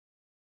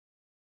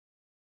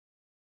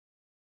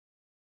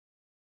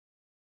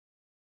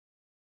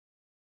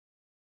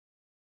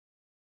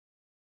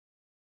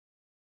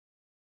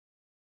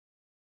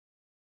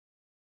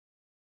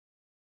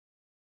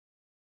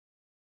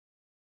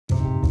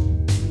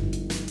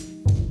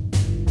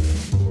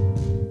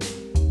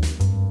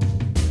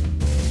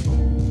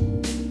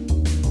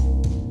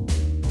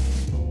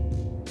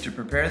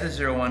prepare the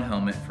ZERO1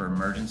 helmet for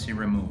emergency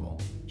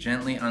removal,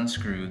 gently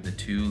unscrew the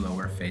two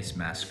lower face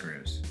mask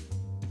screws.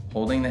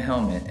 Holding the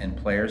helmet and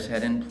player's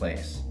head in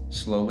place,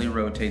 slowly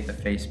rotate the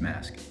face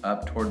mask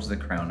up towards the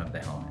crown of the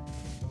helmet.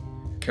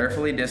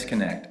 Carefully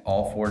disconnect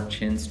all four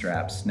chin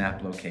strap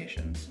snap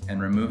locations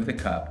and remove the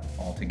cup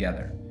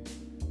altogether.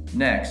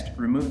 Next,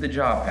 remove the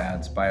jaw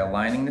pads by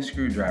aligning the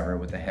screwdriver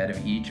with the head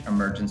of each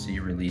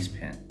emergency release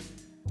pin.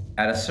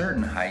 At a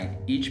certain height,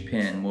 each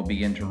pin will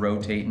begin to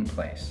rotate in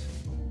place.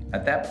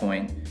 At that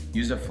point,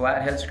 use a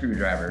flathead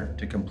screwdriver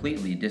to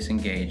completely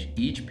disengage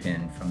each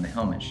pin from the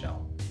helmet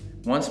shell.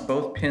 Once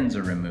both pins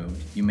are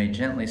removed, you may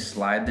gently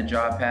slide the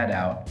jaw pad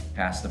out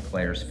past the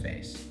player's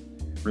face.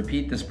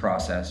 Repeat this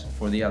process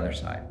for the other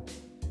side.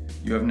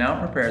 You have now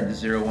prepared the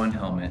ZERO1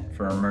 helmet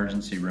for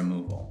emergency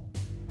removal.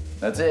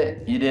 That's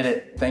it, you did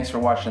it. Thanks for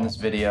watching this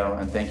video,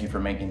 and thank you for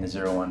making the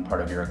ZERO1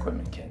 part of your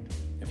equipment kit.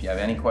 If you have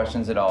any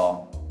questions at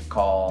all,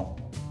 call,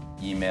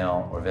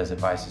 email, or visit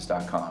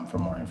VICIS.com for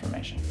more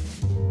information.